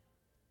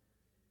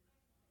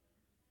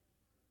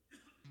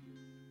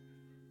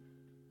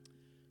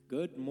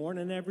Good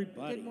morning,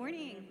 everybody. Good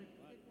morning.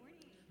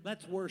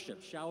 Let's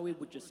worship, shall we?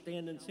 Would you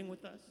stand and sing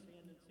with us?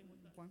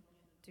 1,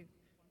 2,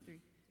 3,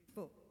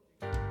 4.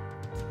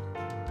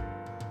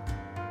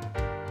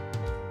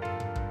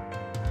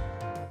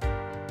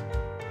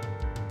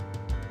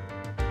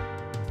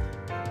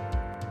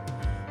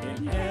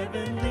 In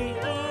heavenly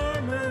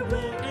armor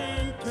we'll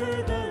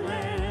enter the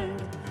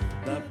land.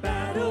 The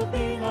battle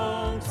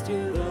belongs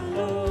to the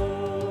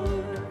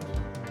Lord.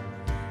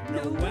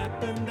 No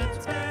weapon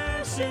that's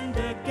fashioned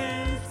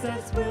against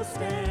us will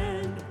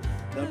stand.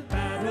 The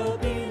battle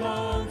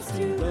belongs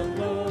to the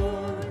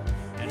Lord.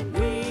 And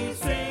we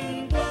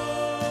sing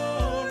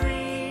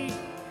glory,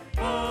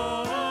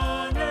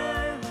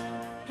 honor,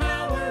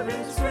 power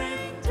and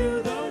strength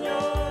to the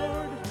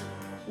Lord.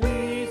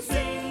 We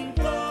sing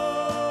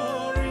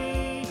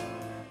glory,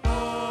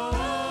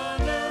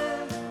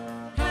 honor,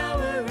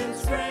 power and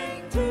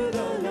strength to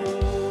the Lord.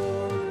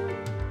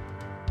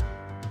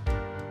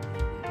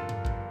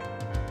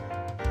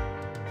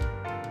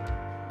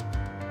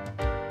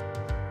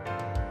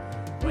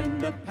 When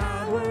the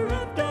power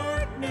of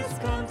darkness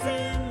comes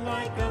in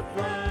like a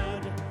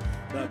flood,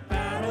 the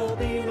battle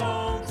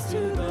belongs to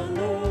the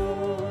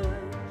Lord.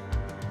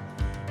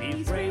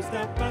 He's raised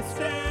up a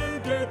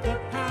standard, the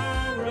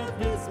power of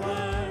his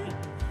blood.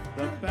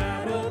 The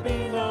battle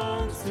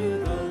belongs to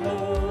the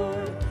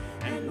Lord.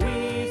 And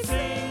we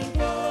sing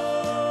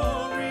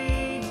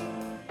glory,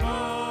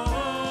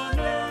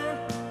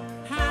 honor,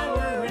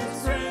 power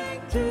and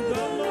strength to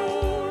the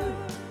Lord.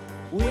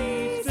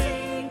 We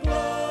sing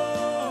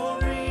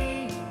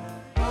glory,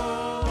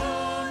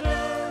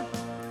 honor,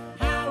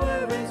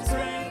 power and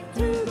strength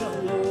to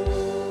the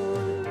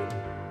Lord.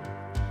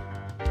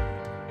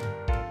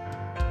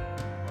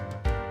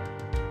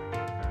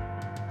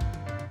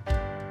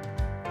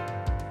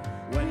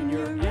 When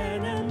your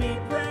enemy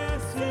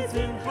presses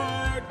in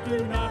hard,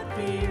 do not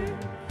fear.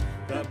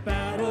 The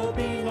battle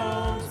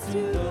belongs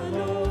to the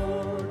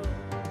Lord.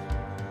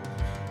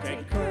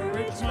 Take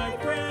courage, my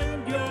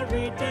friend, your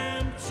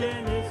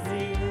redemption is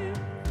near.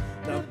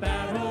 The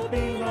battle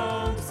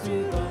belongs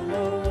to the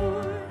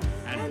Lord.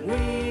 And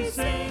we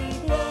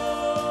sing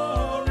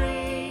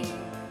glory,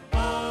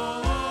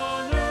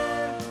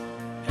 honor,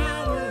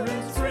 power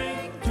and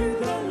strength to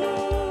the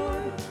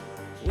Lord.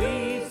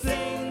 We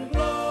sing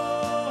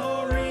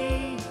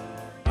glory,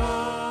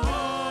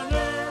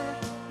 honor,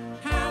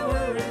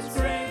 power and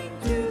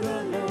strength to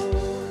the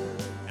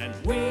Lord. And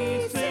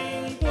we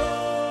sing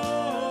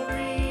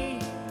glory,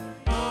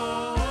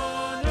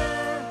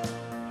 honor,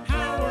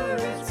 power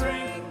and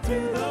strength to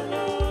the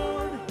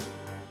Lord.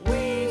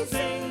 We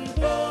sing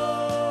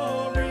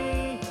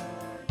glory,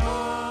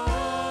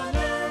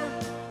 honor,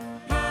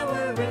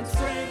 power and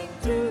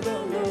strength to the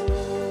Lord.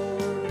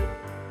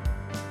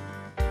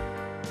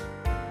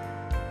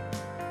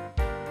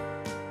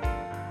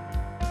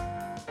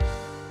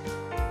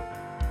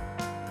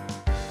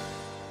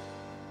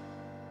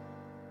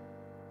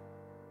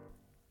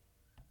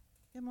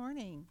 Good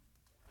morning.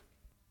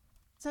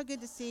 So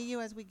good to see you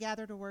as we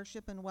gather to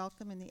worship and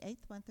welcome in the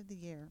 8th month of the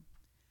year.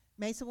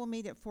 Mesa will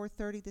meet at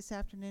 4:30 this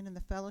afternoon in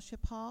the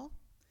Fellowship Hall,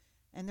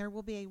 and there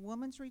will be a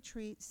women's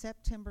retreat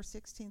September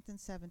 16th and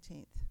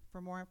 17th.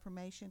 For more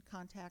information,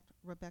 contact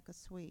Rebecca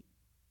Sweet.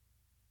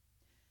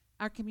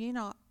 Our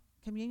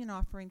communion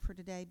offering for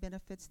today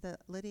benefits the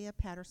Lydia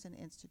Patterson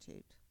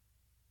Institute.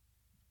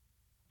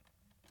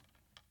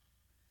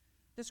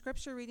 The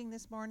scripture reading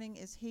this morning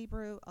is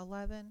Hebrew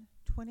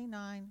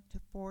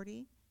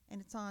 11:29-40,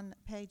 and it's on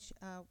page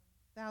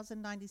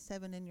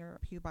 1097 in your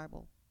Pew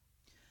Bible.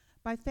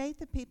 By faith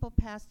the people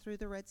passed through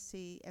the Red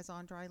Sea as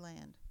on dry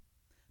land,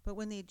 but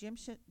when the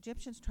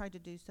Egyptians tried to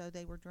do so,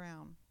 they were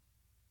drowned.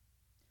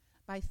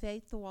 By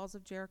faith the walls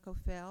of Jericho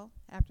fell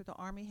after the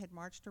army had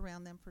marched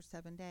around them for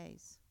 7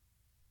 days.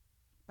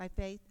 By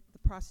faith the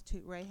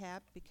prostitute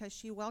Rahab, because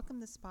she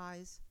welcomed the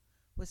spies,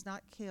 was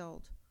not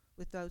killed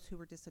with those who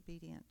were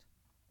disobedient.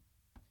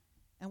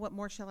 And what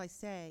more shall I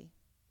say?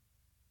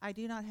 I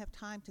do not have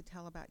time to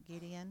tell about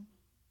Gideon,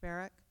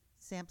 Barak,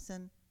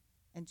 Samson,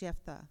 and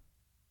Jephthah,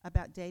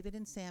 about David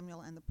and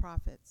Samuel and the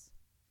prophets,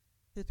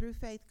 who through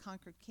faith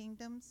conquered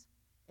kingdoms,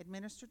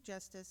 administered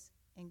justice,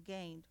 and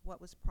gained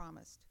what was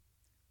promised,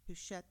 who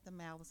shut the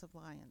mouths of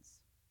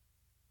lions,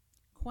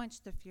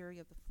 quenched the fury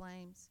of the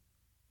flames,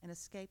 and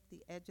escaped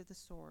the edge of the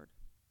sword,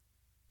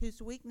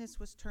 whose weakness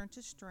was turned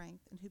to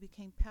strength, and who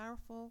became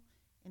powerful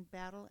in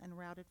battle and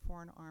routed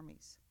foreign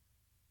armies.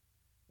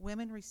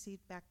 Women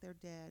received back their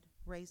dead,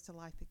 raised to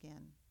life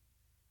again.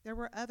 There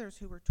were others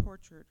who were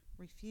tortured,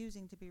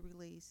 refusing to be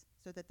released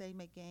so that they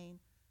may gain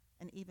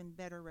an even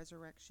better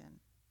resurrection.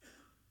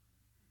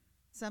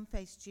 Some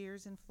faced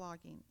jeers and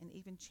flogging, and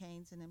even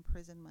chains and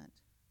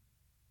imprisonment.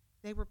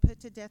 They were put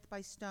to death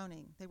by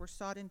stoning. They were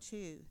sawed in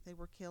two. They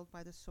were killed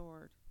by the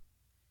sword.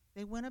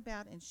 They went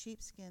about in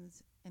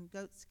sheepskins and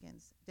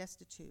goatskins,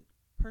 destitute,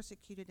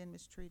 persecuted and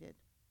mistreated.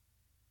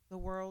 The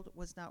world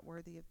was not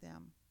worthy of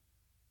them.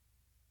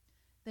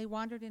 They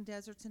wandered in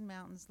deserts and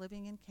mountains,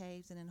 living in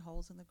caves and in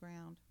holes in the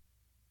ground.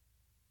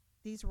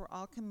 These were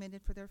all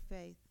commended for their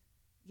faith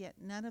Yet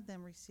none of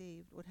them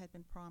received what had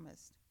been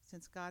promised,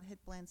 since God had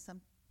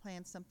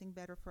planned something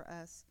better for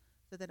us,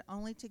 so that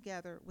only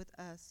together with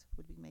us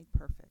would be made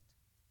perfect.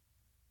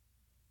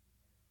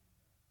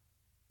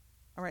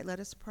 All right, let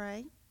us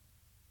pray.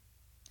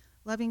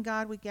 Loving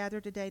God, we gather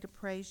today to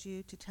praise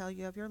you, to tell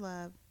you of your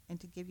love, and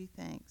to give you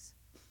thanks.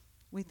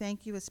 We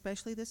thank you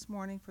especially this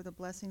morning for the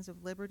blessings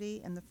of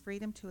liberty and the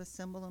freedom to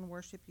assemble and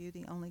worship you,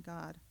 the only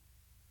God.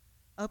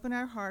 Open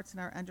our hearts and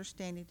our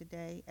understanding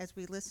today as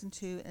we listen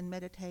to and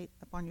meditate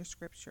upon your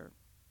scripture.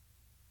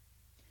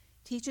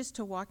 Teach us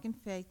to walk in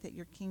faith that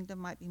your kingdom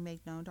might be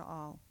made known to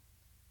all.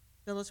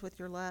 Fill us with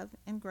your love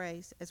and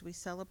grace as we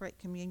celebrate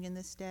communion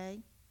this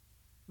day.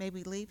 May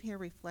we leave here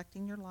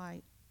reflecting your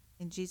light.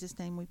 In Jesus'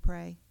 name we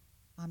pray.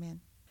 Amen.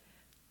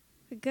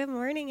 Good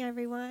morning,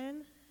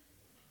 everyone.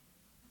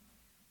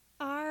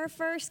 Our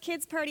first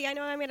kids party, I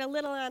know I made a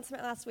little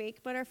announcement last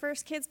week, but our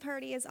first kids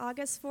party is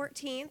August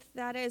 14th.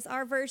 That is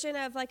our version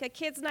of like a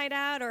kids' night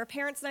out or a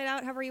parents' night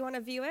out, however you want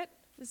to view it.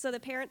 So the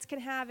parents can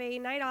have a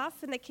night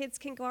off and the kids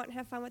can go out and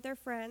have fun with their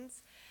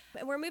friends.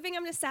 And we're moving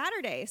them to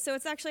Saturday, so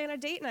it's actually on a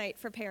date night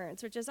for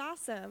parents, which is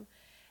awesome.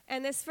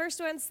 And this first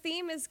one's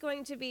theme is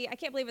going to be, I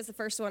can't believe it's the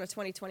first one of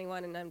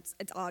 2021 and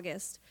it's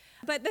August.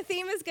 But the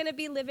theme is going to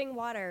be living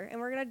water.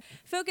 And we're going to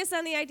focus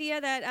on the idea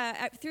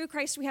that through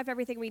Christ we have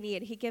everything we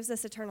need. He gives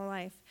us eternal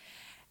life.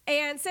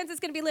 And since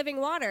it's going to be living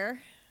water,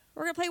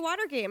 we're going to play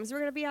water games. We're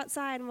going to be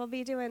outside and we'll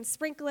be doing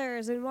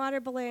sprinklers and water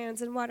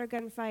balloons and water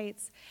gun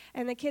fights.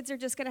 And the kids are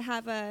just going to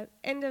have a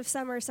end of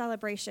summer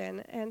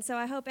celebration. And so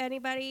I hope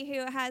anybody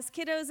who has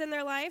kiddos in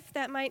their life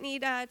that might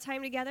need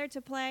time together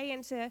to play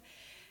and to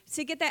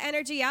get that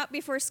energy out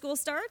before school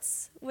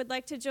starts, would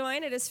like to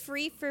join. It is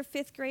free for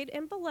 5th grade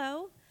and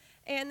below.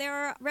 And there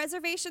are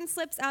reservation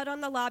slips out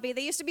on the lobby.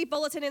 They used to be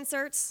bulletin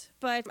inserts,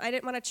 but I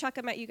didn't want to chuck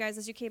them at you guys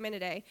as you came in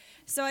today.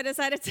 So I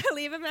decided to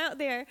leave them out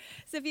there.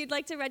 So if you'd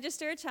like to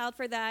register a child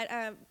for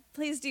that,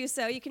 please do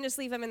so. You can just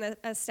leave them in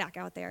a stack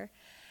out there.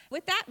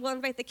 With that, we'll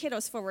invite the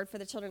kiddos forward for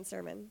the children's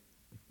sermon.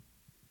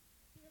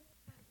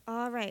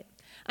 All right.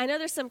 I know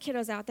there's some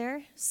kiddos out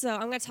there, so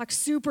I'm going to talk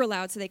super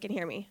loud so they can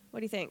hear me.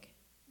 What do you think?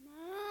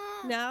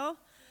 No?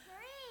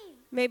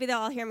 Maybe they'll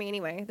all hear me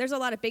anyway. There's a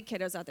lot of big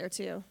kiddos out there,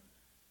 too.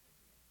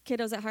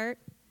 Kiddos at heart?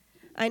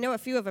 I know a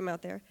few of them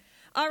out there.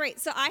 All right,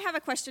 so I have a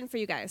question for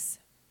you guys.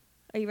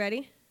 Are you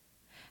ready?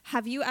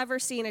 Have you ever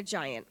seen a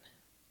giant?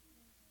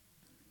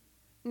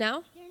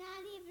 No? They're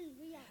not even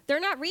real. They're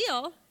not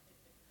real?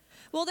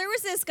 Well, there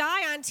was this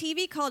guy on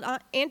TV called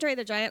Andre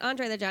the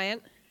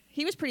Giant.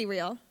 He was pretty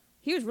real.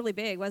 He was really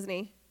big, wasn't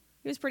he?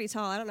 He was pretty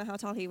tall. I don't know how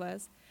tall he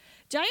was.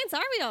 Giants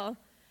are real.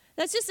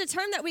 That's just a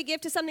term that we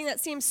give to something that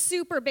seems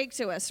super big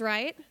to us,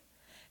 right?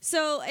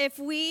 So if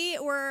we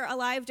were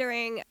alive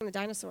during the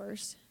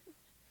dinosaurs,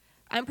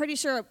 I'm pretty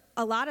sure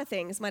a lot of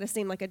things might have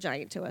seemed like a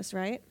giant to us,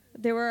 right?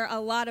 There were a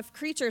lot of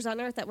creatures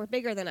on Earth that were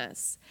bigger than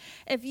us.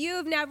 If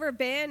you've never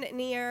been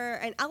near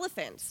an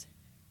elephant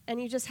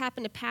and you just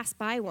happen to pass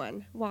by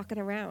one walking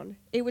around,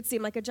 it would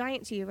seem like a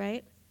giant to you,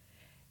 right?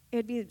 It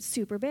would be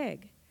super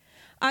big.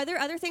 Are there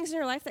other things in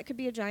your life that could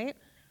be a giant?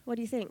 What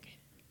do you think?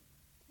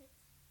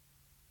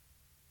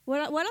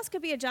 What else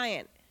could be a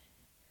giant?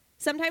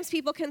 Sometimes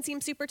people can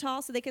seem super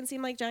tall, so they can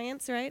seem like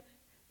giants, right?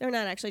 They're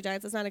not actually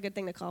giants. It's not a good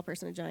thing to call a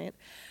person a giant.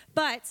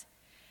 But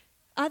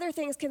other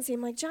things can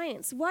seem like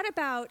giants. What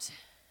about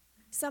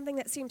something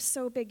that seems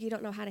so big you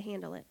don't know how to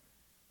handle it?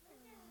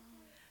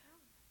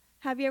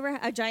 Have you ever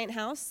had a giant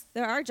house?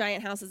 There are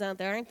giant houses out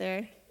there, aren't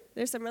there?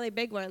 There's some really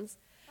big ones.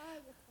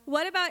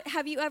 What about,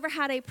 have you ever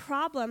had a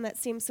problem that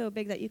seemed so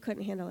big that you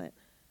couldn't handle it?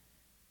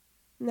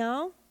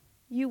 No?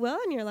 You will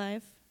in your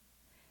life.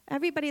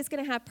 Everybody's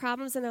going to have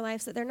problems in their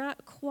lives that they're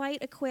not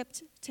quite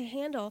equipped to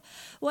handle.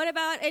 What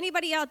about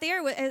anybody out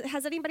there?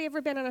 Has anybody ever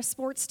been on a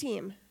sports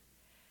team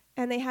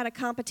and they had a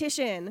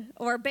competition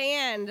or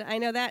band? I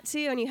know that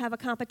too, and you have a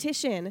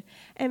competition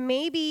and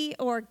maybe,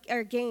 or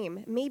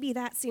game, maybe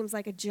that seems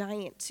like a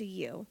giant to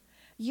you.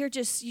 You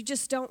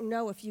just don't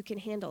know if you can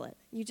handle it.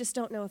 You just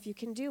don't know if you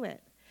can do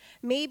it.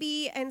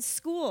 Maybe in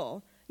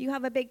school, you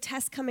have a big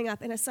test coming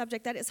up in a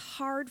subject that is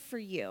hard for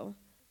you.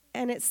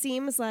 And it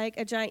seems like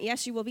a giant.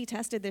 Yes, you will be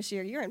tested this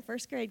year. You're in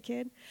 1st grade,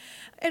 kid.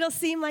 It'll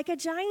seem like a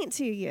giant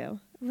to you,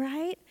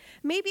 right?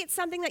 Maybe it's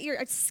something that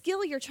a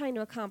skill you're trying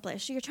to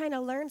accomplish. You're trying to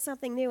learn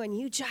something new and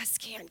you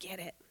just can't get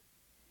it.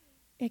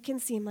 It can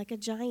seem like a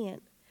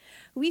giant.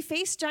 We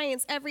face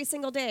giants every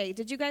single day.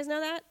 Did you guys know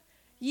that?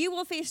 You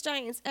will face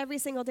giants every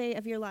single day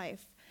of your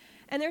life.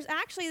 And there's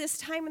actually this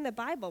time in the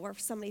Bible where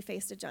somebody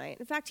faced a giant.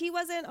 In fact, he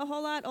wasn't a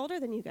whole lot older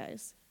than you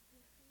guys.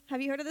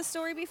 Have you heard of this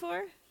story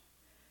before?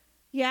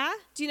 Yeah?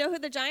 Do you know who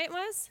the giant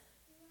was?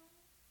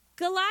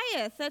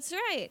 Goliath, that's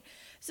right.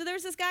 So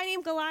there's this guy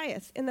named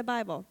Goliath in the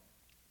Bible.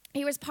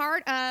 He was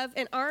part of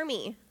an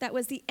army that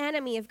was the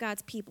enemy of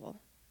God's people,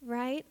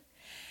 right?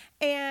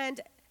 And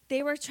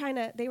they were trying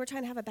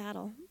to have a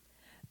battle.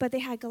 But they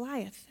had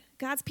Goliath.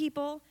 God's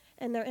people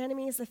and their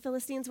enemies, the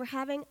Philistines, were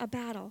having a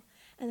battle.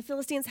 And the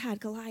Philistines had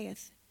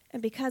Goliath.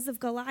 And because of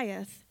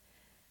Goliath,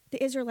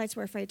 the Israelites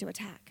were afraid to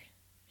attack.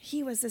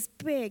 He was this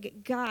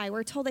big guy.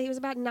 We're told that he was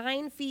about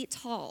 9 feet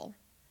tall.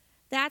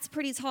 That's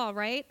pretty tall,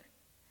 right?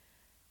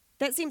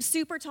 That seems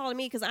super tall to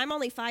me because I'm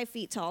only 5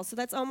 feet tall, so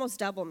that's almost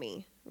double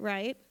me,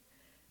 right?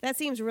 That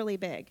seems really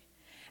big.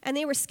 And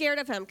they were scared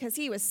of him because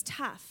he was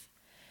tough.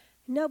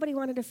 Nobody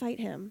wanted to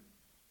fight him.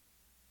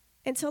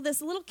 Until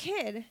this little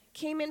kid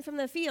came in from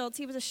the fields.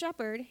 He was a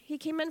shepherd. He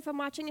came in from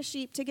watching a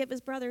sheep to give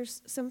his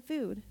brothers some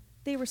food.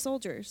 They were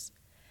soldiers.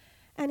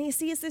 And he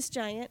sees this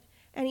giant,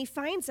 and he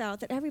finds out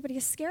that everybody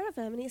is scared of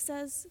him, and he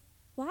says,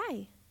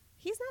 why?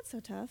 He's not so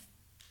tough.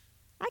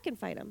 I can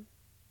fight him.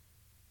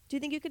 Do you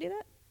think you could do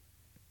that?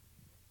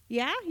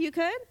 Yeah, you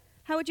could?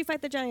 How would you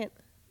fight the giant?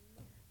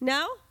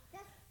 No?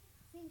 Just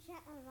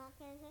slingshot or rock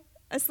kind of thing.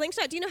 A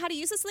slingshot? Do you know how to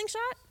use a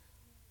slingshot?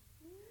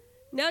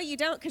 No, you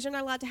don't, because you're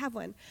not allowed to have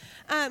one.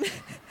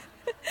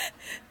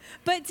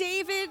 But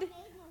David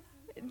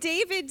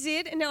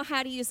did know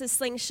how to use a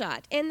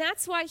slingshot, and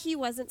that's why he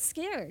wasn't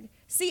scared.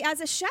 See,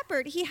 as a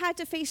shepherd, he had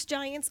to face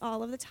giants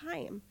all of the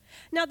time.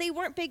 Now, they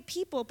weren't big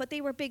people, but they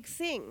were big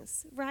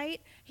things,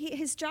 right?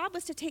 His job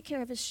was to take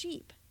care of his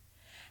sheep.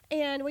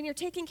 And when you're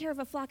taking care of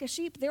a flock of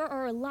sheep, there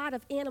are a lot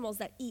of animals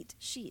that eat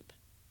sheep.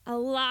 A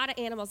lot of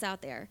animals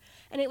out there.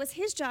 And it was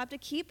his job to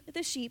keep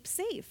the sheep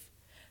safe.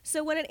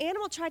 So when an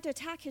animal tried to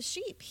attack his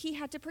sheep, he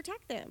had to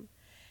protect them.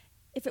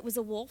 If it was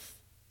a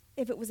wolf,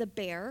 if it was a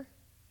bear,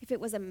 if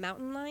it was a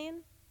mountain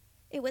lion,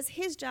 it was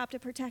his job to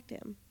protect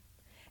him.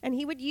 And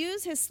he would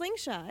use his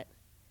slingshot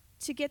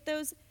to get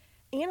those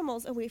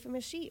animals away from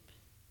his sheep.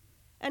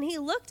 And he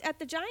looked at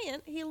the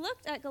giant, he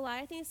looked at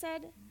Goliath, and he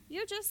said,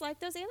 you're just like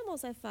those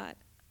animals I fought.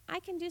 I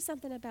can do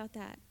something about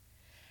that.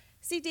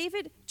 See,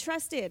 David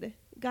trusted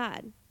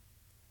God,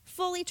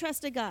 fully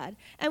trusted God.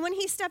 And when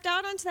he stepped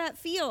out onto that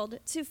field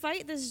to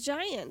fight this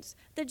giant,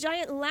 the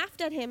giant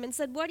laughed at him and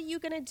said, what are you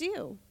going to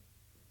do?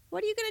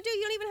 What are you going to do?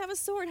 You don't even have a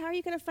sword. How are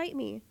you going to fight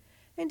me?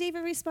 And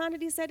David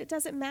responded, he said, it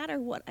doesn't matter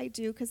what I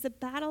do because the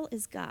battle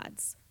is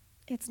God's.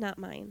 It's not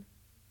mine.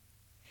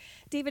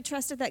 David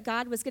trusted that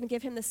God was going to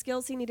give him the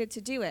skills he needed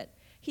to do it.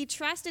 He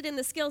trusted in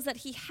the skills that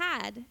he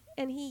had,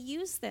 and he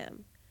used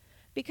them.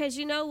 Because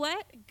you know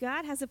what?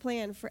 God has a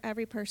plan for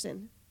every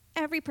person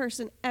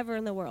ever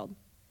in the world.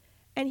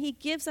 And he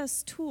gives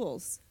us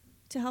tools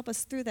to help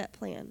us through that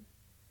plan.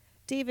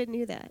 David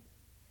knew that.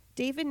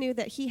 David knew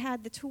that he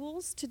had the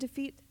tools to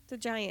defeat the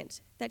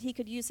giant, that he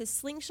could use his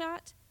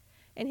slingshot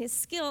and his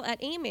skill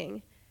at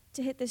aiming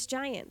to hit this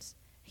giant.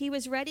 He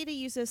was ready to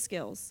use those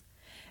skills.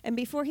 And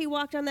before he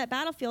walked on that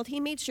battlefield, he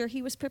made sure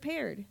he was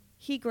prepared.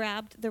 He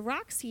grabbed the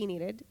rocks he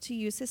needed to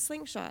use his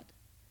slingshot.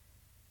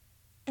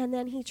 And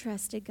then he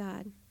trusted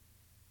God.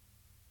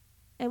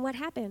 And what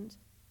happened?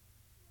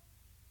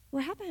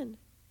 What happened?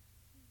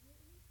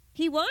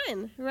 He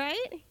won,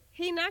 right?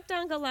 He knocked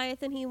down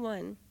Goliath and he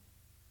won.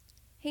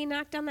 He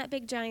knocked down that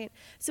big giant.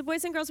 So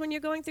boys and girls, when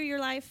you're going through your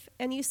life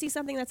and you see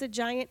something that's a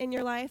giant in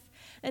your life,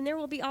 and there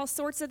will be all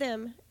sorts of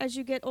them as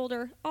you get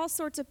older, all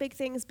sorts of big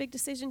things, big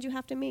decisions you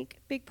have to make,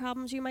 big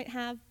problems you might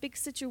have, big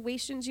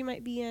situations you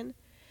might be in.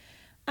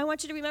 I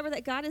want you to remember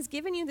that God has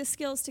given you the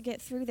skills to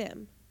get through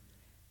them.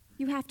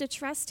 You have to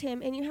trust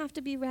him, and you have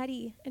to be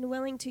ready and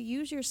willing to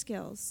use your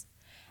skills.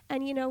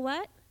 And you know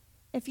what?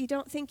 If you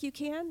don't think you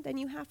can, then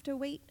you have to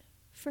wait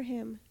for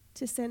him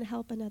to send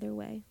help another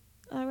way.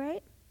 All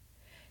right?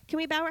 Can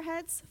we bow our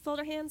heads, fold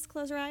our hands,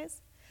 close our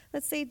eyes?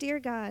 Let's say, Dear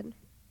God,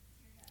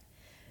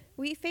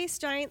 we face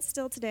giants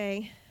still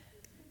today,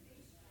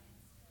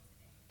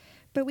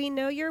 but we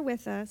know you're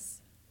with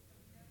us,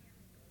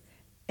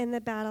 and the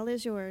battle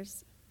is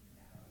yours.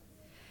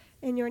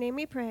 In your name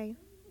we pray.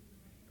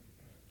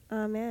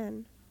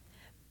 Amen.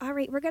 All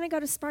right, we're going to go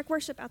to Spark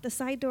Worship out the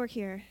side door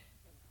here.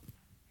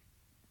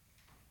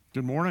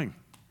 Good morning.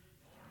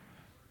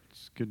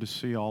 It's good to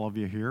see all of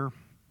you here.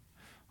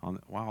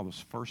 Wow,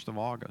 this 1st of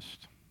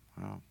August.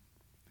 Wow,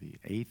 the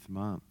 8th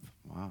month.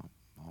 Wow,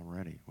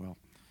 already. Well,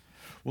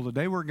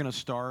 today we're going to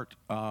start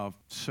a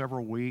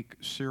several-week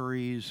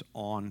series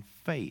on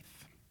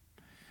faith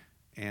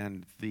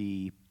and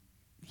the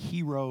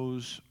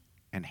heroes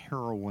and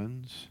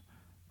heroines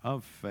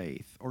of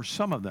faith, or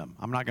some of them.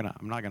 I'm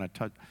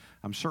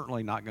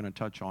certainly not going to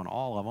touch on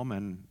all of them,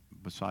 and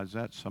besides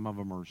that, some of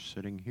them are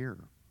sitting here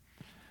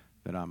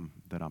that I'm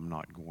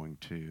not going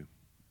to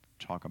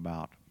talk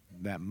about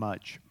that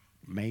much,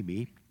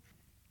 maybe.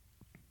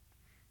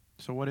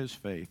 So what is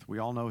faith? We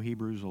all know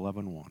Hebrews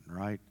 11:1,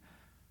 right?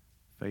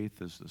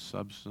 Faith is the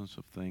substance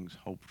of things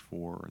hoped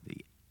for,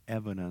 the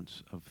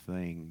evidence of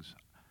things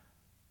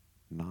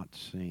not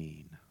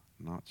seen.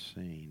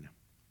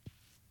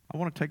 I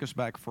want to take us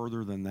back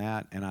further than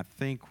that, and I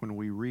think when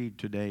we read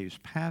today's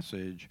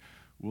passage,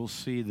 we'll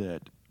see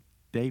that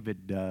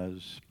David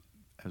does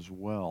as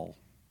well.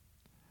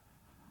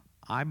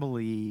 I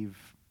believe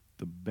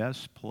the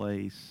best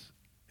place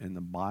in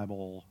the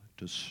Bible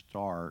to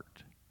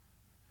start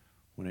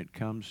when it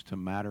comes to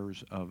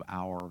matters of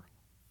our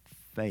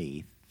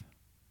faith,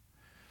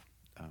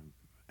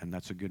 and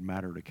that's a good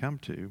matter to come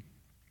to,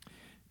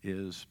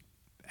 is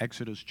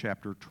Exodus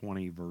chapter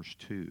 20, verse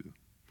 2.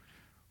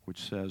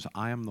 Which says,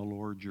 I am the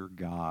Lord your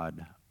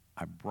God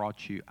I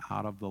brought you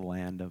out of the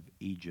land of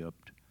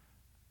Egypt,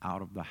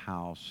 out of the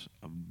house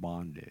of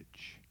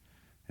bondage.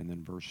 And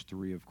then verse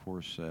 3, of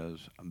course, says,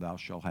 thou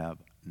shalt have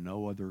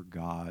no other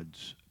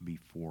gods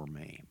before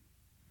me.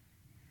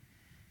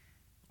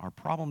 Our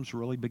problems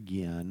really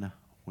begin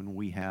when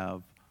we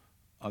have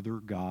other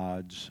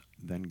gods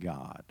than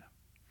God.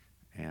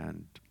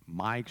 And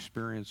my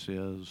experience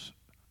is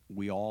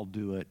we all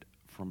do it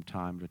from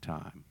time to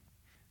time.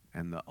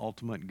 And the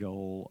ultimate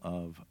goal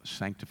of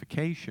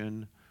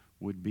sanctification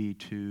would be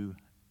to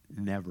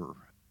never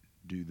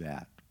do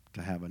that,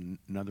 to have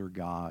another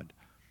God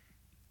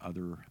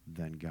other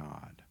than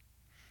God.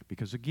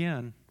 Because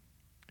again,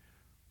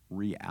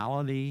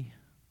 reality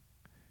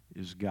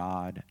is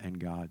God and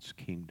God's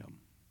kingdom.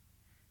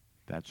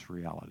 That's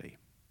reality.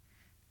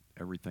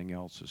 Everything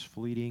else is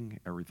fleeting,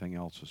 everything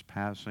else is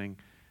passing,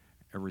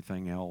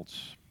 everything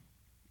else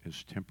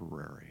is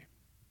temporary.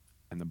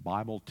 And the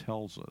Bible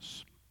tells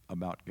us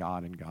about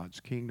God and God's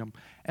kingdom,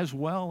 as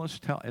well as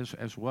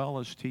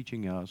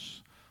teaching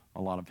us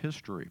a lot of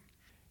history.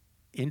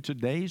 In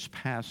today's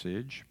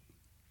passage,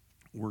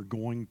 we're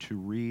going to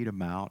read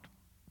about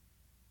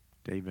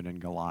David and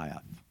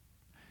Goliath.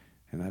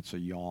 And that's a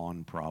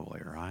yawn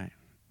probably, right?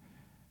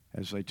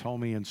 As they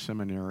told me in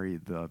seminary,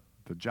 the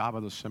job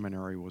of the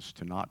seminary was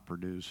to not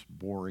produce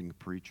boring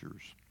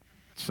preachers.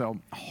 So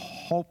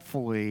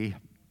hopefully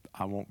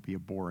I won't be a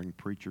boring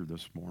preacher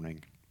this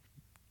morning.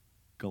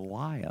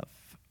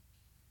 Goliath,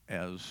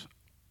 as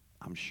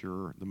I'm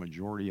sure the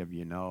majority of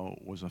you know,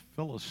 was a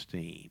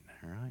Philistine,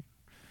 right?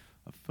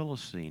 A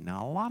Philistine.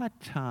 Now, a lot of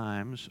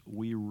times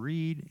we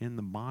read in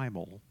the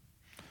Bible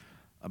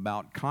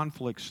about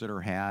conflicts that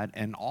are had,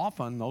 and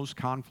often those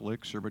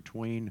conflicts are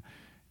between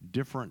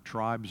different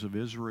tribes of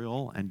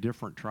Israel and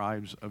different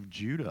tribes of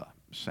Judah,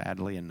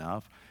 sadly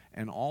enough,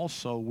 and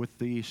also with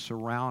the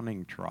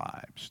surrounding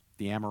tribes,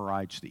 the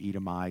Amorites, the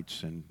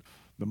Edomites, and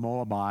the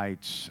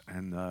Moabites,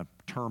 and the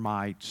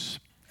Termites,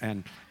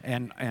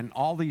 and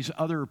all these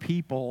other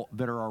people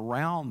that are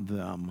around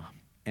them.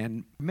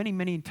 And many,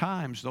 many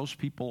times those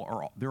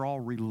people they're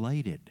all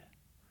related.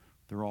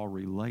 They're all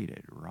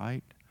related,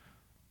 right?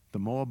 The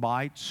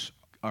Moabites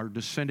are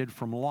descended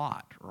from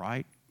Lot,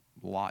 right?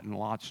 Lot and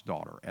Lot's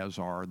daughter, as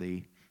are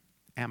the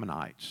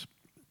Ammonites.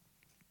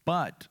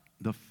 But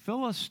the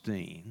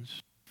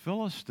Philistines,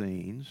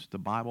 the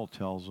Bible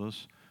tells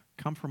us,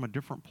 come from a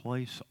different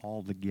place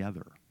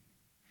altogether.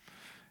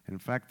 In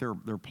fact, there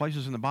are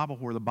places in the Bible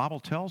where the Bible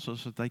tells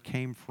us that they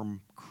came from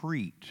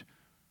Crete.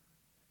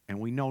 And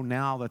we know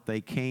now that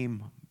they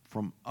came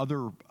from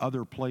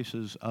other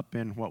places up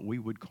in what we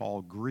would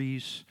call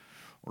Greece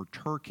or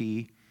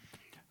Turkey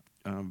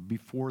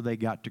before they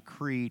got to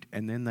Crete,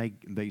 and then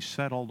they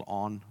settled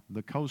on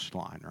the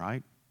coastline,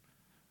 right?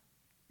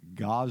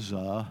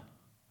 Gaza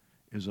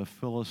is a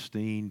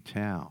Philistine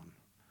town.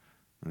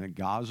 And the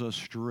Gaza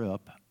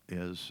Strip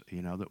is,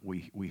 that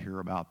we hear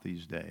about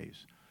these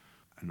days.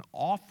 And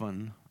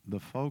often the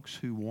folks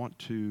who want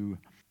to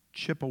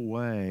chip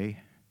away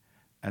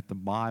at the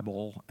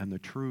Bible and the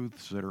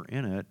truths that are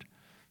in it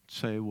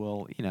say,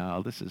 well,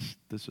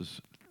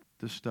 this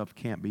stuff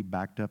can't be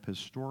backed up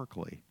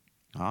historically.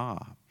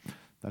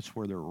 That's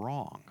where they're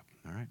wrong.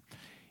 All right.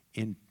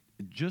 In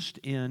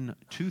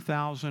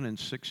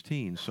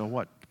 2016,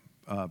 so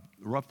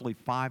roughly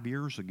 5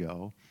 years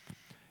ago,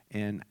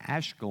 in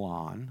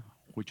Ashkelon,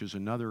 which is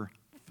another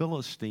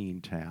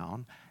Philistine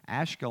town.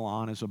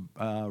 Ashkelon is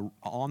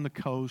on the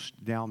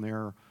coast down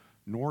there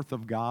north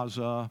of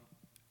Gaza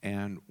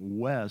and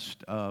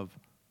west of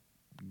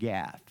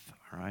Gath.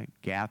 All right,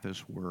 Gath is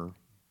where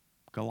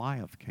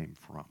Goliath came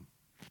from.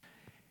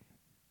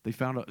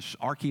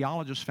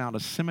 Archaeologists found a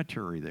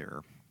cemetery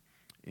there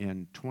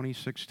in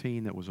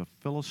 2016 that was a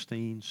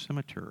Philistine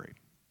cemetery.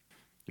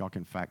 Y'all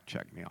can fact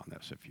check me on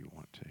this if you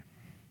want to.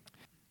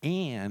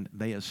 And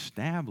they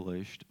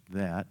established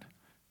that,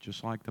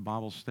 just like the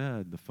Bible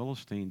said, the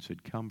Philistines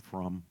had come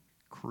from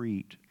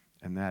Crete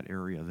and that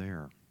area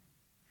there.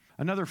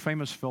 Another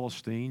famous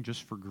Philistine,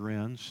 just for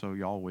grins, so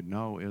y'all would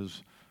know,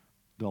 is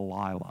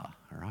Delilah,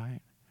 all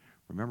right?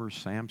 Remember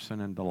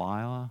Samson and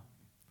Delilah?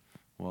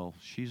 Well,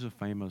 she's a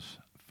famous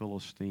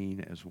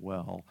Philistine as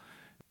well.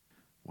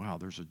 Wow,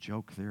 there's a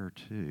joke there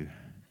too.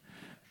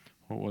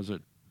 What was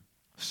it?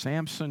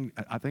 Samson,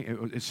 I think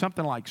it's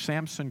something like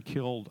Samson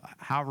killed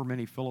however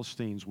many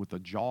Philistines with the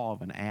jaw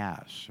of an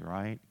ass,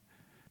 right?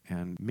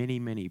 And many,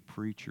 many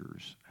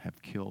preachers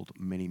have killed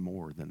many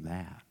more than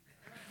that,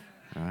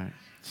 right?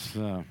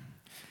 So,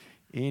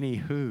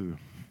 anywho,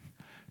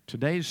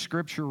 today's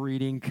scripture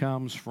reading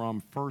comes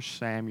from 1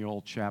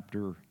 Samuel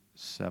chapter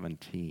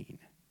 17.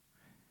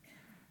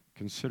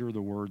 Consider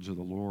the words of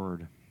the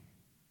Lord.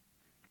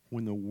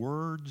 When the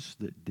words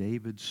that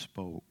David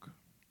spoke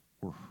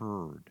were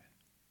heard,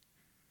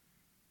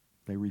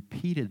 they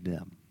repeated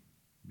them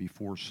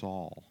before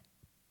Saul,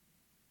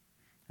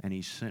 and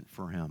he sent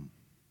for him.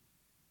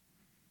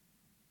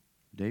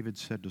 David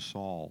said to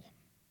Saul,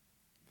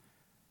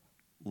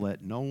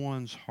 "Let no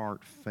one's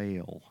heart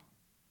fail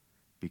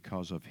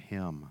because of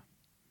him.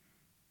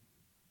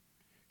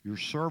 Your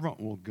servant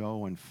will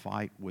go and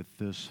fight with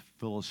this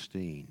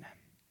Philistine.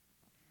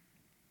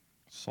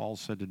 Saul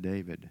said to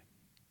David,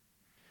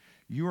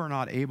 you are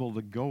not able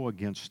to go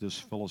against this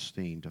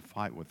Philistine to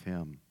fight with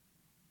him,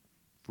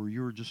 for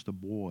you are just a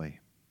boy,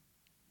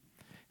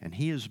 and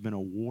he has been a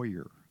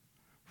warrior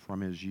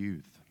from his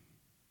youth.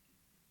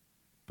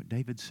 But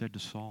David said to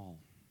Saul,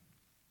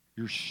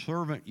 your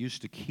servant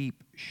used to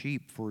keep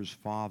sheep for his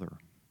father.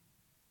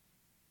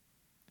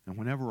 And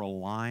whenever a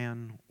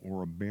lion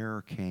or a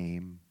bear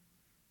came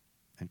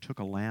and took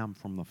a lamb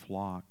from the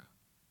flock,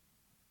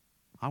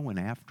 I went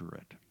after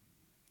it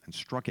and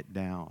struck it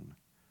down,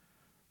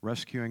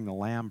 rescuing the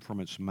lamb from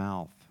its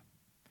mouth.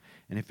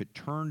 And if it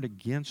turned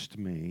against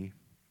me,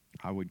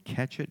 I would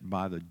catch it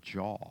by the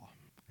jaw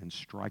and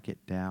strike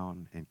it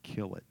down and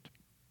kill it.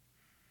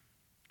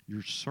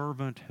 Your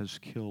servant has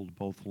killed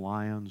both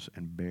lions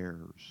and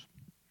bears,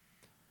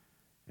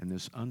 and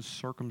this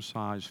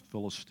uncircumcised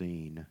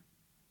Philistine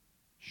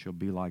shall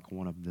be like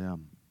one of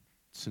them,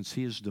 since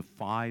he has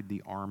defied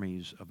the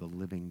armies of the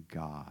living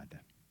God.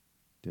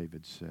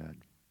 David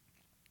said,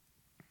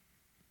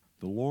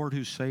 the Lord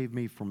who saved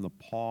me from the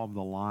paw of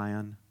the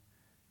lion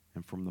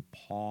and from the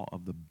paw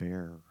of the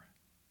bear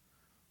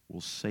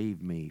will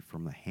save me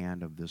from the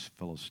hand of this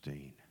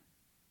Philistine.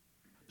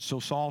 So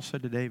Saul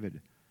said to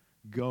David,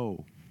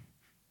 go,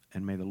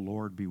 and may the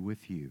Lord be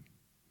with you.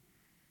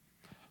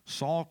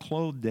 Saul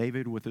clothed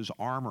David with his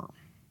armor.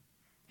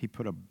 He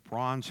put a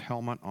bronze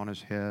helmet on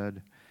his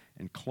head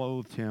and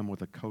clothed him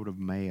with a coat of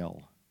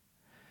mail.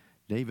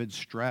 David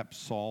strapped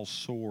Saul's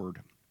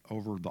sword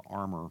over the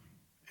armor,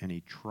 and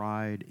he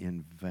tried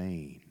in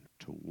vain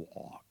to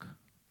walk,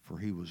 for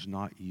he was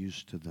not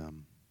used to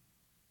them.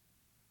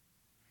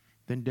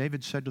 Then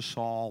David said to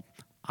Saul,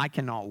 I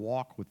cannot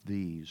walk with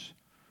these,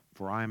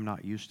 for I am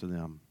not used to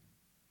them.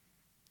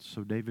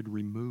 So David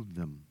removed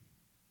them.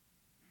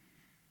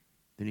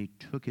 Then he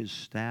took his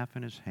staff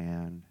in his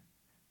hand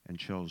and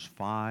chose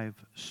 5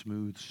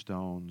 smooth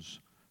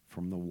stones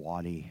from the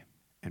wadi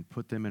and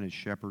put them in his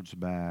shepherd's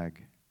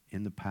bag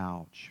in the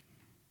pouch.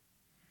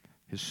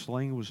 His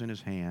sling was in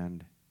his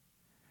hand,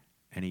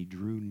 and he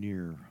drew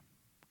near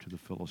to the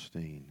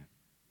Philistine.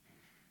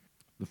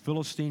 The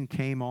Philistine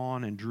came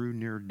on and drew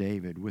near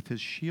David with his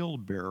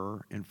shield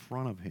bearer in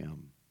front of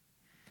him.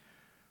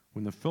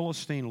 When the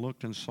Philistine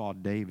looked and saw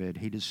David,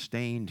 he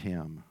disdained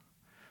him,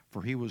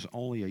 for he was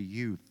only a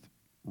youth,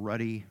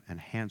 ruddy and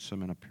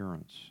handsome in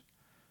appearance.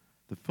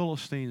 The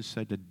Philistine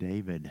said to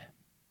David,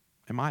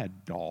 am I a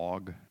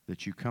dog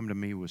that you come to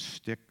me with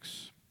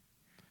sticks?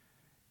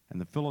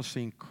 And the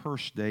Philistine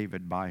cursed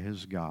David by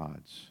his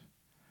gods.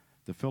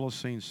 The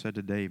Philistine said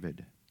to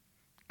David,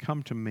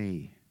 come to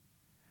me,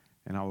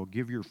 and I will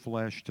give your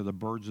flesh to the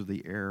birds of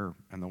the air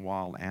and the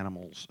wild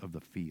animals of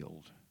the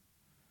field.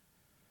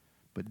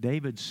 But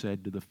David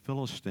said to the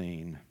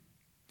Philistine,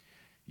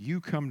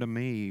 you come to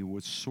me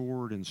with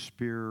sword and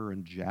spear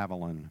and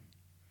javelin,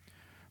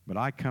 but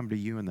I come to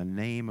you in the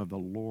name of the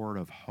Lord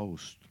of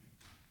hosts,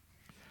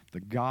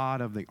 the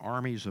God of the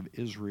armies of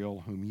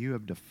Israel, whom you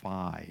have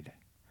defied.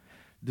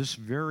 This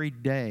very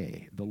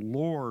day the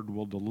Lord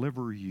will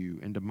deliver you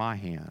into my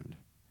hand,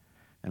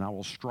 and I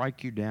will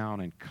strike you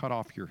down and cut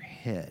off your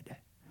head,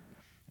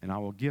 and I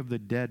will give the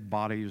dead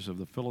bodies of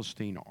the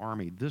Philistine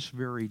army this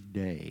very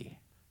day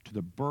to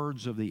the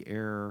birds of the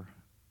air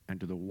and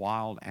to the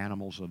wild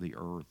animals of the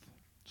earth,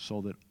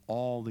 so that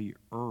all the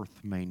earth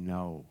may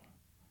know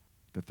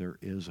that there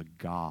is a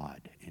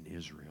God in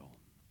Israel,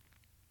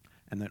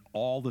 and that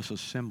all this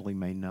assembly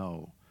may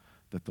know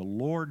that the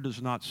Lord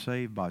does not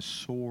save by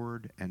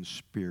sword and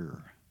spear,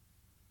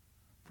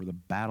 for the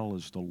battle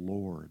is the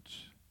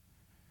Lord's,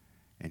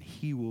 and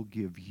he will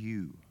give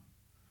you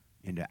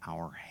into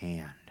our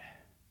hand.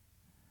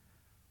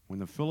 When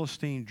the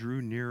Philistine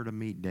drew near to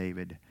meet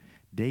David,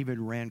 David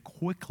ran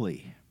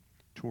quickly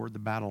toward the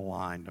battle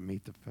line to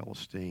meet the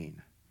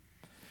Philistine.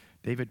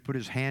 David put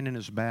his hand in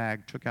his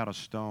bag, took out a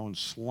stone,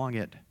 slung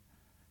it,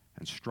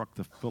 and struck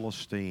the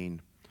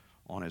Philistine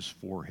on his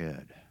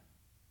forehead.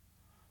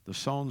 The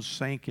stone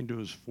sank into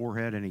his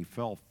forehead, and he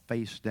fell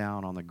face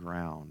down on the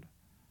ground.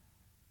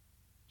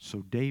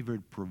 So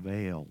David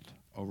prevailed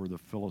over the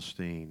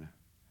Philistine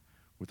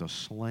with a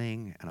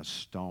sling and a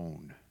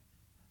stone,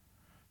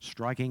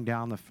 striking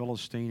down the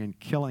Philistine and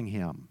killing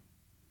him.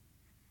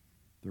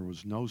 There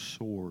was no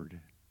sword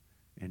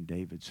in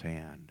David's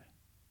hand.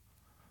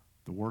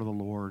 The word of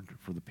the Lord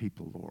for the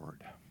people,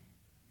 Lord.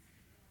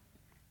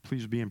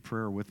 Please be in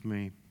prayer with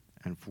me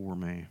and for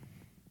me.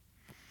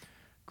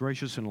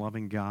 Gracious and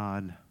loving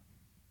God,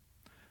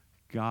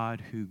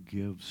 God who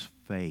gives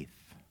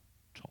faith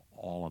to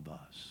all of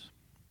us,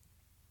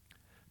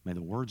 may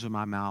the words of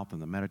my mouth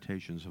and the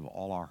meditations of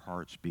all our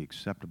hearts be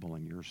acceptable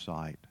in your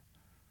sight,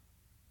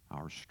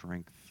 our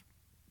strength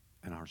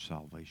and our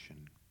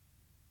salvation.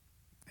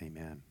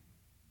 Amen.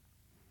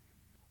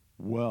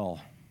 Well,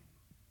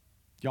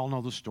 y'all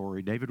know the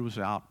story. David was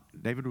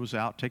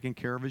out taking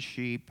care of his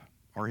sheep,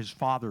 or his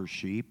father's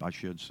sheep, I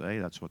should say.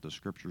 That's what the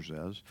scripture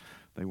says.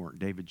 They weren't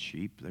David's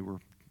sheep. They were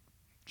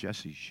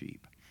Jesse's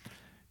sheep.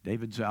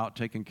 David's out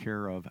taking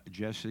care of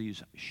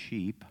Jesse's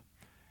sheep,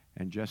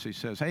 and Jesse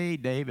says, "Hey,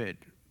 David,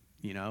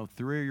 you know,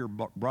 3 of your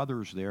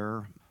brothers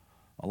there,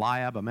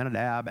 Eliab,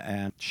 Abinadab,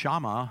 and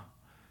Shammah,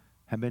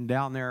 have been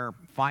down there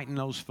fighting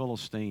those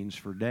Philistines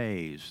for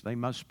days. They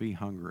must be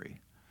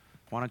hungry.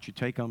 Why don't you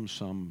take them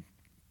some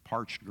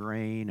parched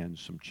grain and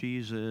some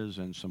cheeses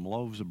and some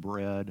loaves of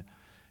bread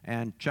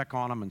and check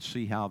on them and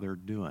see how they're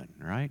doing,"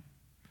 right?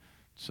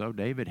 So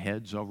David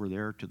heads over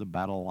there to the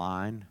battle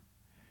line,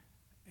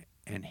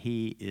 and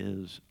he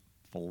is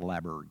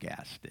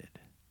flabbergasted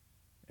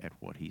at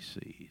what he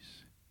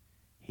sees.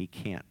 He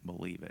can't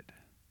believe it.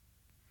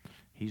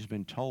 He's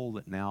been told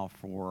that now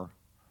for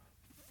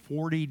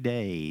 40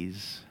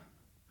 days,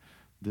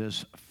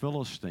 this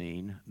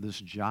Philistine, this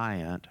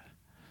giant,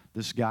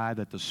 this guy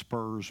that the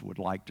Spurs would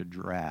like to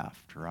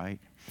draft, right?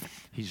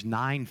 He's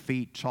 9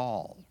 feet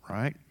tall,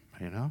 right?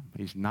 You know,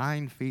 he's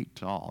 9 feet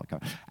tall.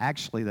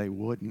 Actually, they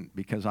wouldn't,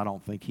 because I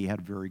don't think he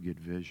had very good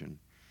vision.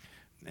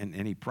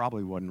 And he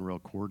probably wasn't real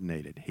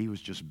coordinated. He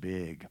was just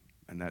big,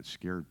 and that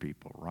scared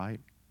people, right?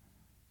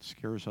 It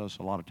scares us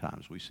a lot of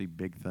times. We see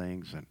big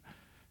things and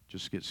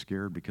just get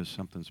scared because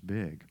something's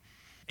big.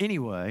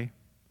 Anyway,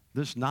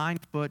 this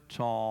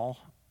 9-foot-tall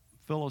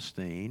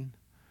Philistine,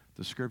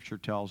 the scripture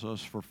tells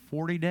us, for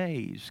 40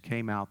 days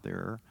came out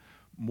there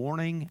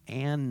morning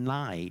and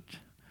night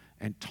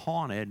and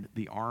taunted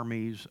the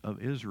armies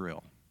of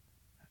Israel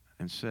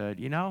and said,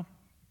 you know,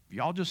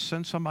 y'all just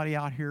send somebody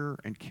out here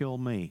and kill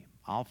me.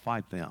 I'll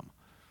fight them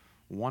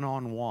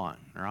one-on-one,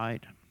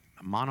 right?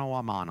 Mano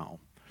a mano.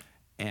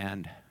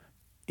 And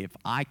if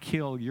I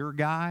kill your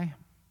guy,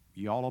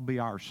 y'all will be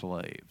our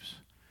slaves.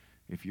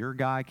 If your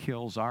guy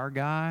kills our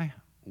guy,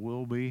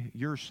 we'll be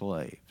your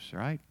slaves,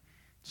 right?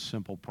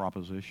 Simple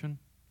proposition.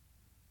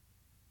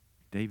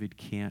 David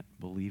can't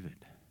believe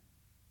it.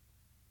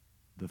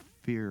 The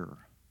fear.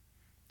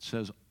 It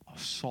says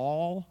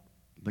Saul,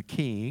 the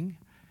king,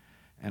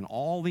 and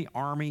all the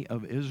army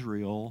of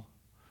Israel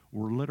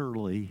were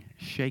literally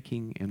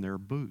shaking in their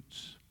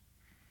boots.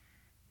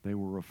 They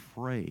were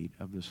afraid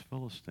of this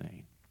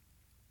Philistine.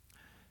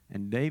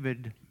 And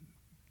David,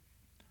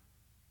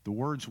 the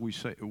words we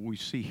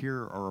see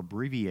here are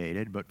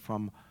abbreviated, but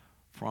from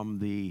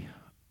the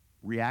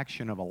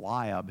reaction of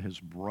Eliab, his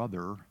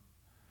brother,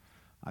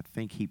 I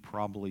think he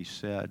probably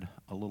said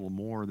a little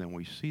more than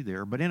we see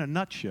there. But in a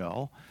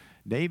nutshell,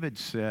 David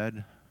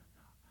said,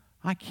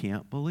 I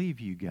can't believe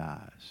you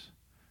guys.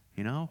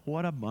 You know,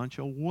 what a bunch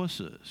of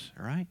wusses,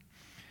 right?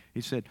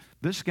 He said,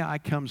 this guy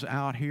comes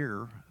out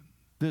here,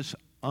 this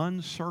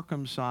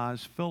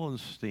uncircumcised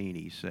Philistine,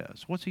 he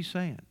says. What's he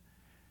saying?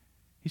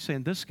 He's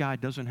saying this guy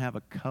doesn't have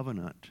a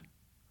covenant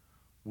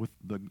with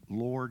the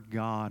Lord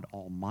God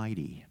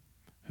Almighty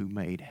who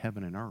made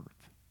heaven and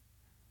earth.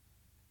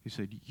 He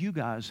said, you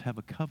guys have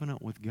a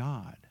covenant with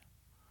God.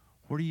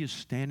 What are you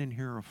standing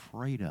here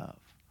afraid of?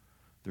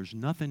 There's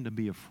nothing to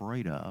be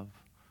afraid of.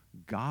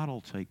 God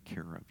will take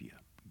care of you.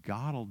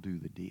 God will do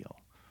the deal.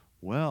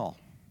 Well,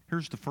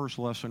 here's the first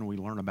lesson we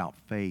learn about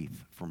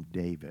faith from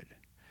David.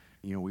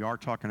 You know, we are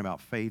talking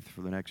about faith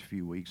for the next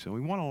few weeks, and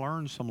we want to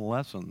learn some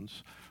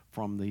lessons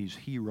from these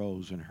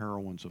heroes and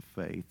heroines of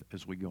faith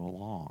as we go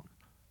along.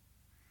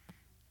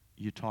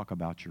 You talk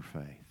about your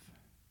faith,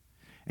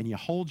 and you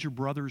hold your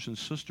brothers and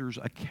sisters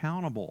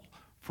accountable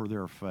for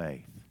their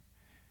faith.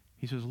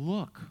 He says,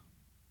 look,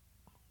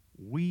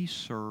 we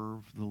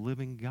serve the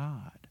living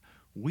God.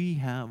 We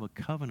have a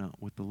covenant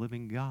with the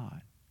living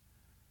God.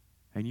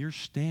 And you're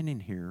standing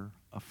here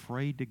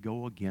afraid to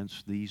go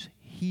against these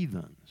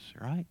heathens,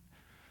 right?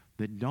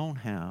 That don't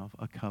have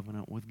a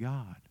covenant with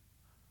God.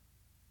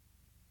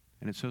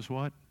 And it says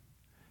what?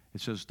 It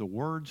says the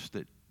words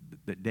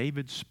that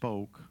David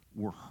spoke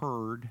were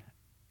heard,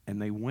 and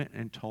they went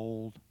and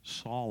told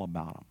Saul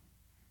about them.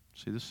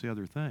 See, this is the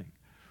other thing.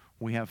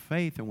 We have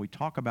faith and we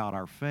talk about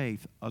our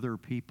faith, other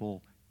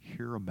people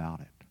hear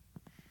about it.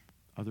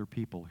 Other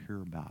people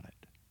hear about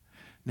it.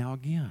 Now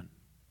again,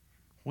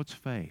 what's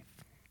faith?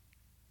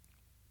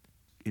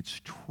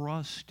 It's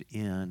trust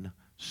in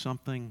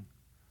something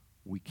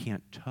we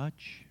can't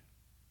touch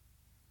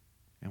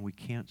and we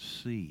can't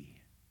see.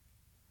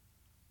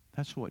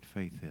 That's what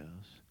faith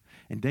is.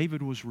 And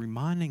David was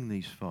reminding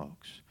these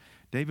folks.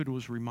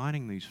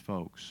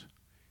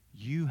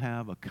 You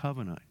have a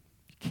covenant.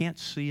 You can't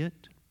see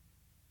it.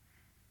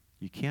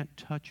 You can't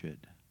touch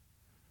it.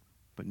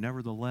 But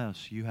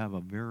nevertheless, you have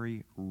a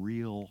very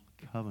real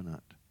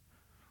covenant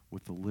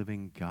with the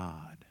living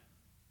God.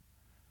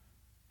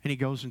 And he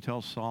goes and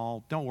tells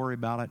Saul, don't worry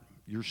about it.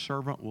 Your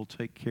servant will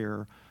take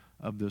care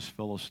of this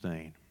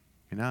Philistine.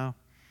 You know,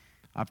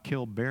 I've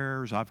killed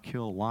bears. I've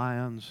killed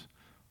lions.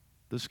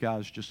 This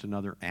guy's just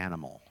another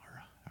animal,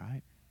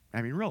 right?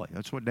 I mean, really,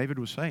 that's what David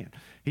was saying.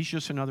 He's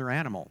just another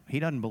animal. He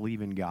doesn't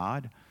believe in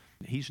God.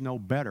 He's no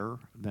better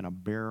than a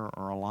bear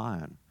or a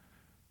lion.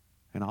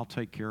 And I'll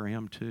take care of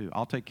him too.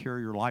 I'll take care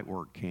of your light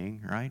work,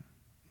 king, right?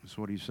 That's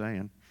what he's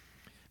saying.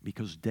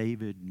 Because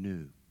David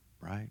knew,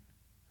 right?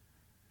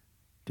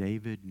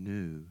 David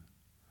knew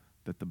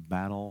that the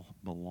battle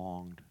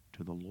belonged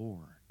to the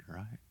Lord,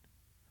 right?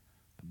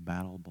 The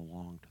battle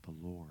belonged to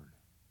the Lord.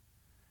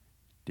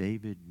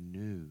 David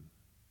knew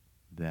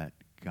that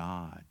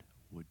God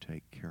would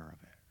take care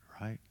of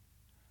it, right?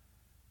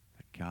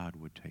 That God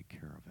would take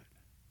care of it.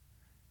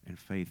 And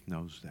faith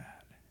knows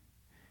that.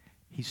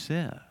 He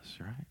says,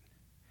 right?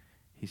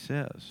 He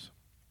says,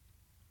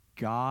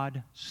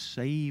 God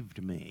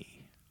saved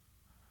me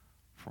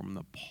from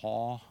the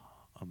paw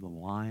of the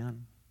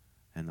lion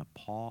and the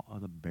paw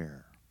of the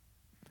bear,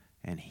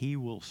 and he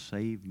will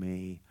save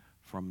me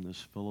from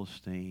this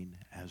Philistine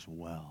as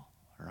well,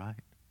 right?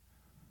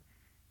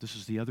 This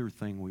is the other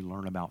thing we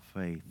learn about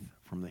faith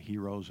from the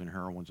heroes and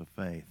heroines of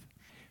faith.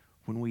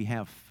 When we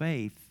have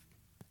faith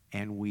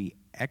and we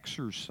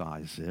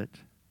exercise it,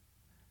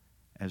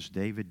 as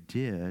David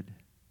did,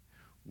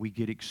 we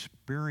get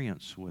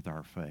experience with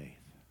our faith.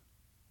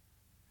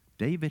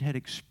 David had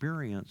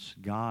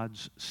experienced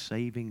God's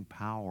saving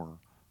power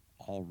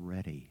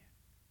already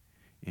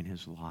in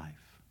his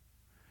life.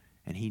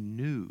 And he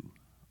knew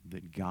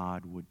that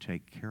God would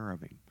take care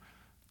of him.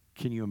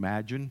 Can you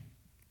imagine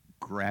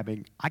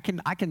grabbing? I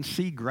can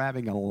see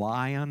grabbing a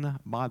lion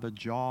by the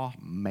jaw,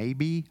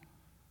 maybe,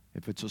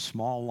 if it's a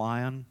small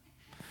lion.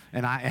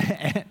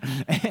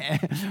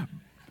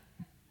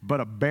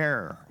 But a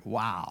bear,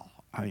 wow.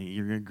 I mean,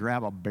 you're going to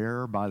grab a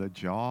bear by the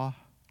jaw?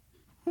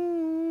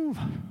 Ooh.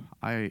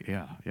 I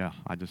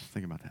just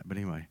think about that. But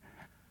anyway,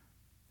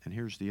 and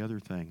here's the other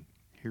thing.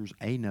 Here's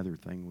another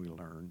thing we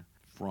learn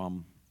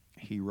from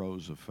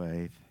heroes of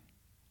faith.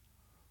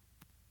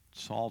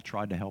 Saul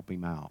tried to help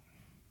him out.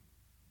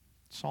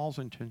 Saul's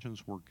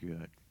intentions were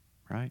good,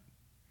 right?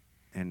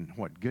 And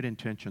good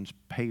intentions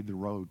paved the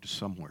road to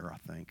somewhere, I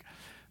think.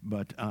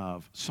 But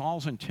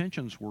Saul's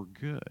intentions were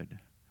good.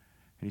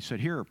 And he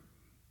said, here,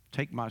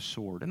 take my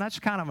sword. And that's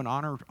kind of an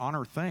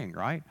honor thing,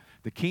 right?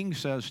 The king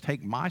says,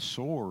 take my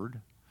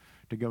sword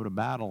to go to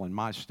battle and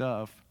my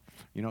stuff.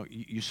 You know,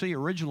 you see,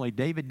 originally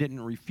David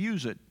didn't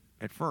refuse it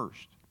at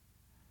first.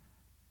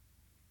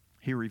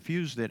 He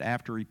refused it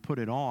after he put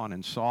it on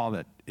and saw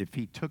that if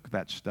he took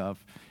that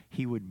stuff,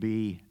 he would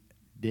be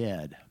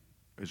dead,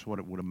 is what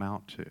it would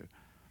amount to.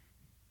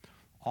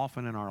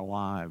 Often in our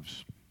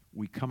lives,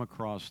 we come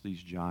across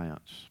these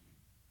giants,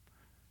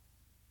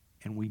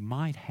 and we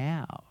might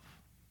have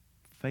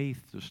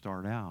faith to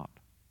start out.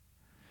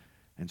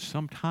 And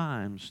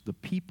sometimes the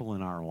people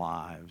in our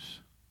lives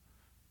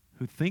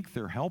who think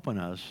they're helping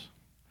us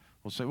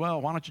will say,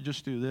 well, why don't you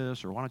just do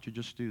this, or why don't you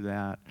just do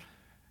that?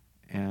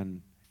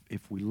 And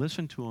if we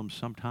listen to them,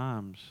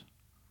 sometimes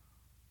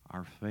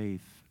our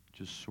faith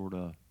just sort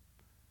of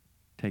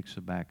takes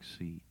a back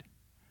seat.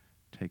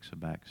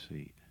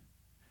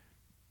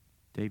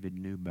 David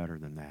knew better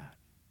than that.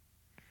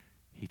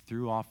 He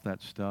threw off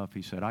that stuff.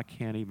 He said, I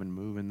can't even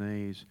move in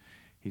these.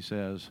 He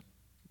says,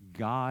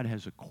 God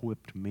has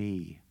equipped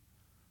me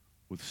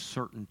with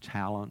certain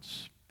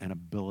talents and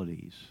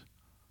abilities.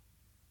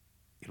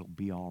 It'll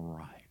be all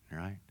right,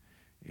 right?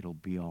 It'll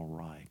be all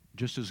right.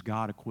 Just as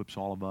God equips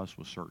all of us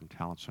with certain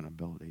talents and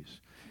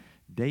abilities.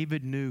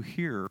 David knew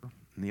here,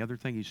 and the other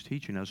thing he's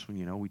teaching us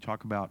when, we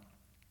talk about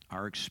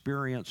our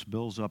experience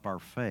builds up our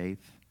faith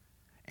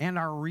and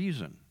our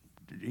reason.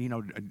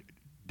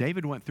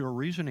 David went through a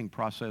reasoning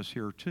process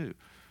here too.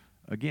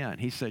 Again,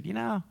 he said,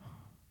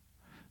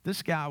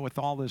 this guy with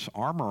all this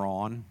armor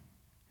on,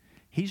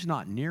 he's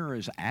not near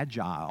as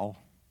agile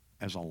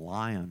as a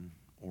lion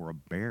or a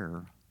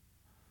bear.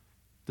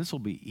 This will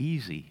be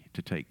easy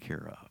to take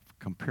care of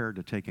compared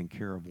to taking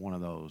care of one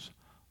of those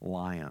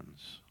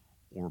lions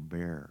or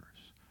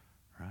bears,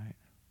 right?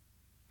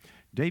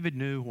 David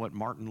knew what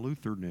Martin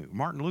Luther knew.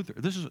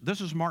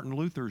 This is Martin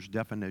Luther's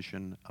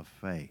definition of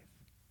faith.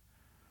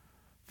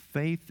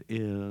 Faith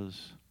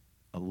is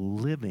a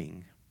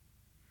living,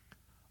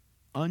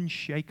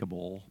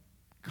 unshakable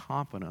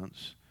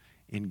confidence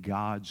in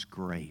God's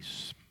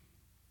grace.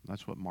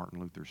 That's what Martin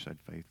Luther said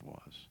faith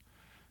was.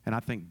 And I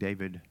think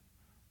David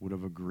would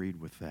have agreed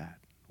with that,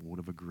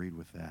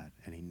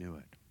 and he knew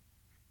it.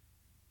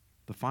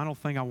 The final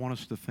thing I want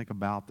us to think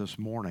about this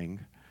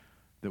morning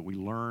that we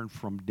learned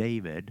from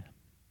David,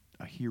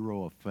 a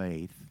hero of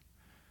faith,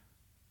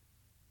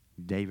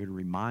 David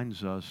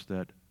reminds us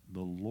that the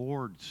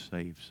Lord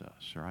saves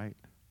us, right?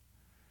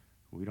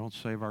 We don't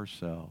save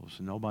ourselves.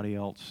 Nobody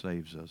else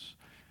saves us.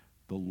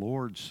 The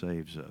Lord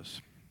saves us.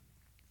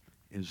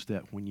 Is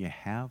that when you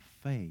have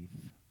faith,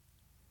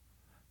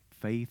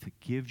 faith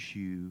gives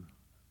you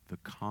the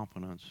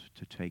confidence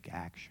to take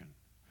action.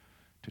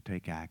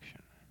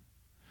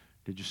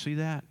 Did you see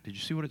that? Did you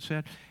see what it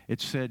said?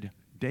 It said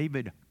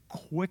David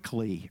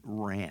quickly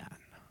ran,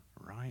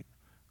 right?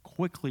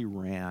 Quickly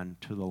ran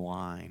to the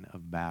line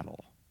of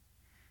battle.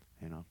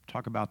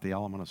 Talk about the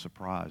element of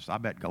surprise. I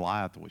bet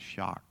Goliath was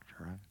shocked,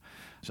 right?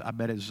 So I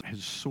bet his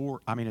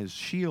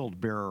shield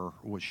bearer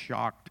was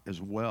shocked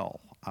as well,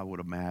 I would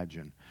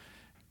imagine.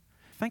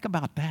 Think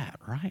about that,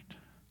 right?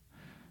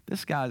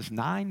 This guy's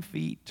 9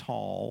 feet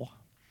tall.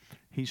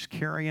 He's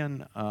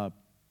carrying a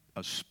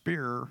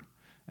spear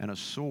and a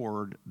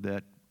sword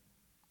that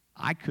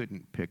I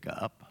couldn't pick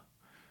up.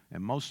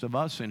 And most of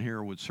us in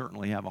here would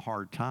certainly have a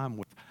hard time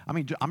with,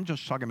 I'm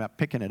just talking about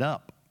picking it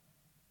up,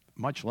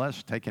 much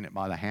less taking it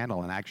by the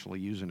handle and actually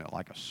using it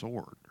like a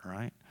sword,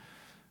 right?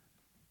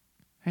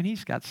 And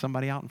he's got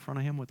somebody out in front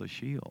of him with a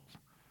shield.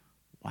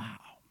 Wow,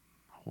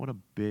 what a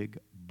big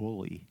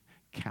bully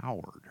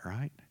coward,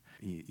 right?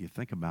 You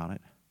think about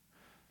it.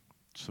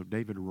 So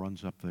David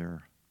runs up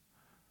there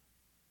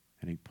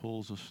and he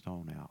pulls a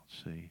stone out,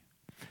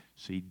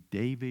 See,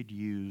 David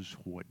used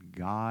what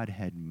God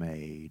had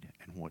made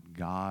and what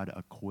God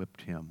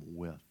equipped him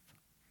with.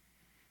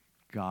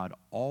 God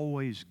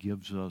always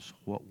gives us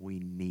what we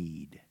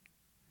need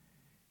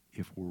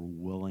if we're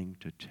willing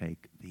to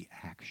take the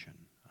action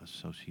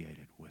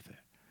associated with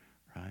it,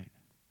 right?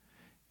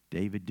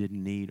 David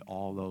didn't need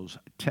all those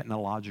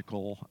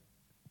technological,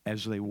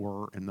 as they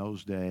were in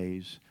those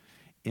days,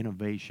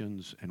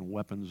 innovations and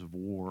weapons of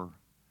war.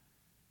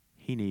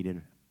 He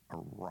needed a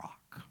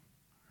rock,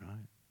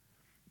 right?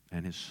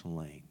 And his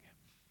sling.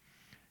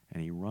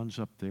 And he runs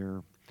up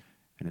there,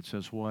 and it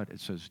says what? It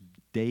says,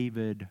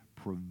 David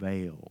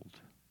prevailed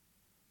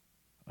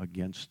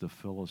against the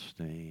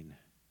Philistine,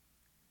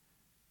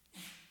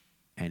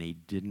 and he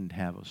didn't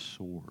have a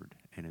sword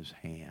in his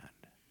hand.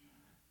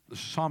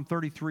 Psalm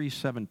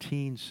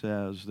 33:17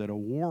 says that a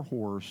war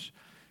horse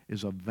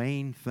is a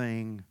vain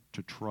thing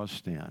to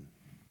trust in,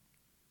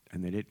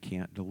 and that it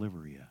can't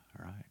deliver you,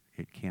 right?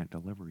 It can't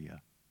deliver you.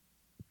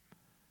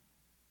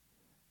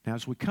 Now,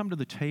 as we come to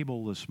the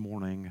table this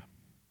morning,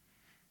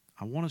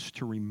 I want us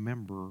to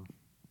remember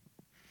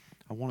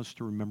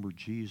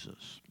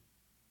Jesus,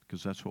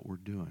 because that's what we're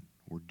doing.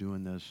 We're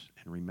doing this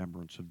in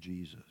remembrance of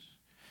Jesus.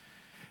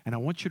 And I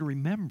want you to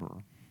remember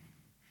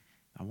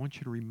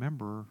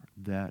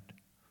that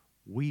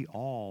we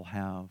all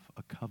have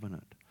a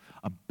covenant,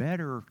 a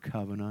better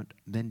covenant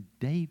than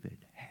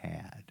David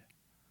had,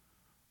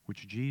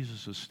 which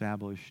Jesus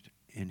established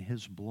in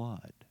his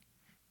blood.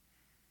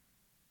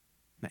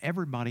 Now,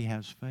 everybody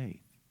has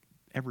faith.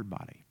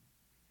 Everybody.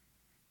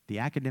 The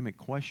academic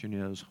question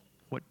is,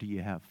 what do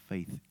you have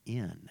faith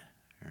in?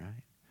 All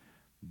right?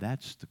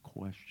 That's the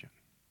question.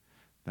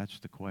 That's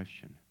the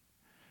question.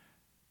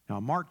 Now,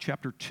 in Mark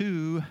chapter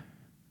 2,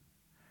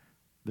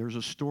 there's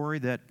a story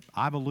that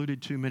I've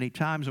alluded to many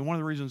times, and one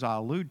of the reasons I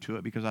allude to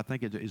it because I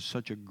think it is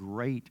such a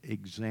great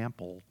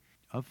example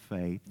of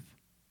faith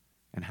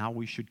and how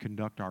we should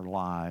conduct our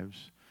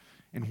lives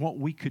and what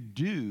we could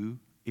do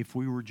if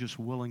we were just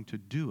willing to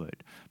do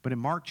it. But in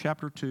Mark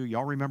chapter 2,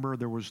 y'all remember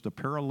there was the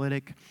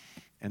paralytic,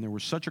 and there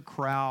was such a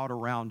crowd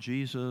around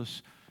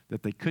Jesus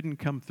that they couldn't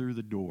come through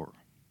the door.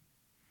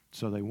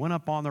 So they went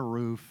up on the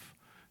roof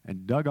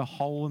and dug a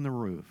hole in the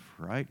roof,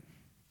 right?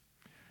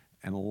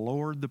 And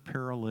lowered the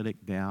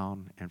paralytic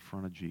down in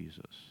front of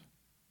Jesus.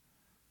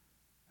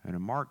 And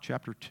in Mark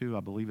chapter 2, I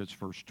believe it's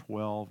verse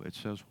 12, it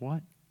says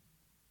what?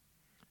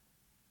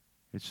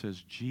 It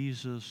says,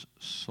 Jesus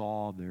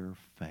saw their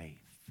faith.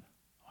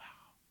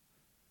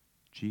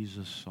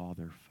 Jesus saw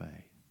their faith.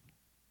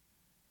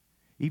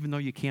 Even though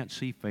you can't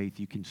see faith,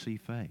 you can see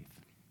faith.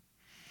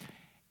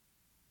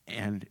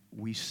 And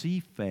we see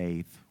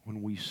faith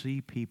when we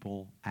see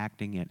people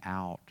acting it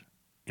out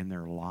in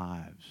their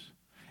lives.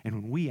 And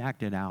when we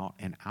act it out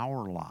in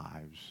our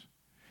lives,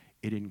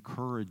 it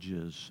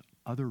encourages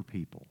other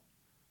people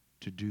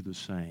to do the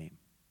same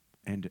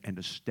and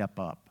to step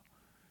up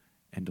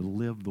and to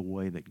live the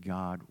way that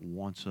God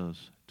wants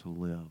us to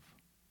live.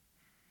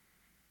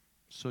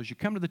 So as you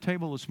come to the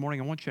table this morning,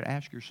 I want you to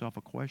ask yourself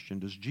a question.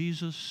 Does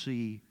Jesus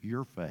see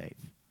your faith?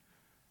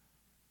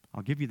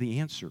 I'll give you the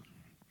answer.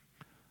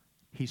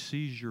 He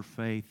sees your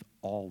faith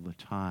all the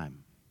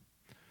time.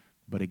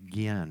 But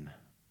again,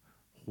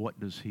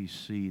 what does he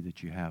see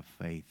that you have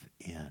faith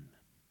in?